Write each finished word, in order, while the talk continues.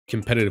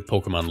Competitive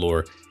Pokemon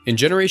lore. In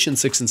Generation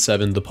 6 and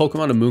 7, the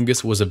Pokemon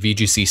Amoonguss was a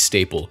VGC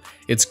staple.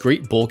 Its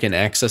great bulk and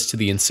access to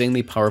the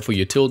insanely powerful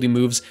utility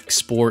moves,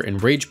 Spore,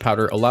 and Rage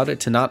Powder allowed it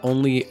to not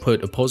only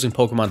put opposing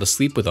Pokemon to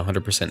sleep with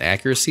 100%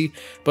 accuracy,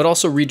 but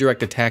also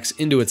redirect attacks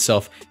into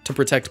itself to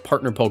protect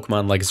partner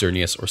Pokemon like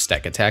Xerneas or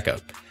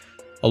Stakataka.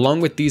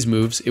 Along with these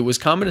moves, it was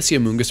common to see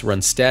Amoonguss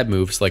run stab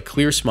moves like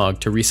Clear Smog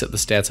to reset the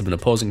stats of an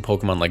opposing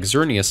Pokemon like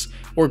Xerneas,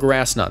 or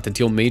Grass Knot to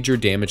deal major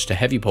damage to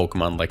heavy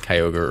Pokemon like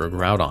Kyogre or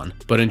Groudon.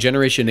 But in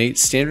Generation 8,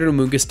 standard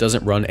Amoonguss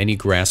doesn't run any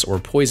grass or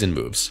poison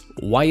moves.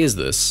 Why is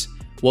this?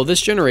 Well,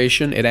 this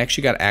generation, it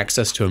actually got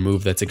access to a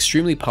move that's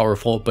extremely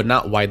powerful but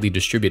not widely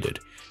distributed.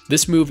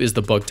 This move is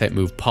the Bug-type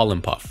move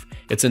Pollen Puff.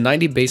 It's a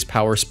 90 base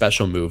power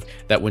special move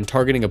that when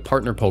targeting a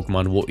partner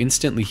Pokemon will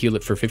instantly heal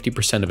it for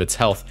 50% of its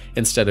health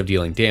instead of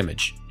dealing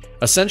damage.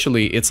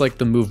 Essentially, it's like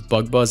the move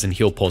Bug Buzz and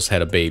Heal Pulse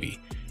had a baby.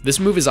 This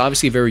move is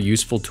obviously a very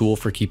useful tool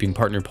for keeping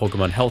partner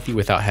Pokemon healthy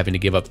without having to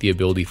give up the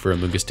ability for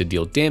Amoonguss to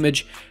deal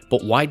damage,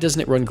 but why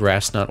doesn't it run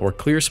Grass Knot or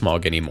Clear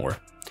Smog anymore?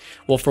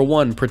 Well, for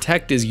one,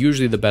 Protect is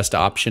usually the best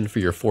option for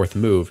your fourth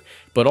move,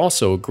 but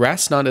also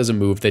Grass Knot is a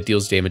move that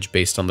deals damage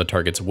based on the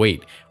target's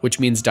weight, which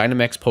means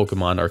Dynamax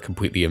Pokemon are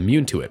completely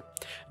immune to it,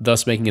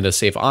 thus making it a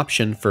safe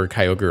option for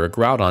Kyogre or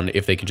Groudon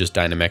if they can just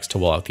Dynamax to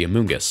wall out the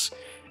Amoonguss.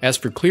 As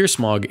for Clear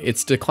Smog,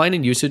 its decline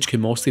in usage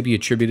can mostly be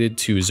attributed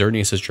to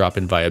Xerneas' drop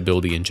in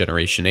viability in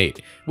Generation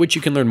 8, which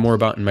you can learn more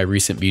about in my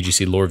recent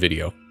VGC lore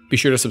video. Be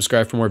sure to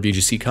subscribe for more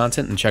VGC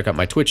content and check out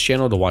my Twitch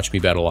channel to watch me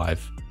battle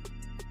live.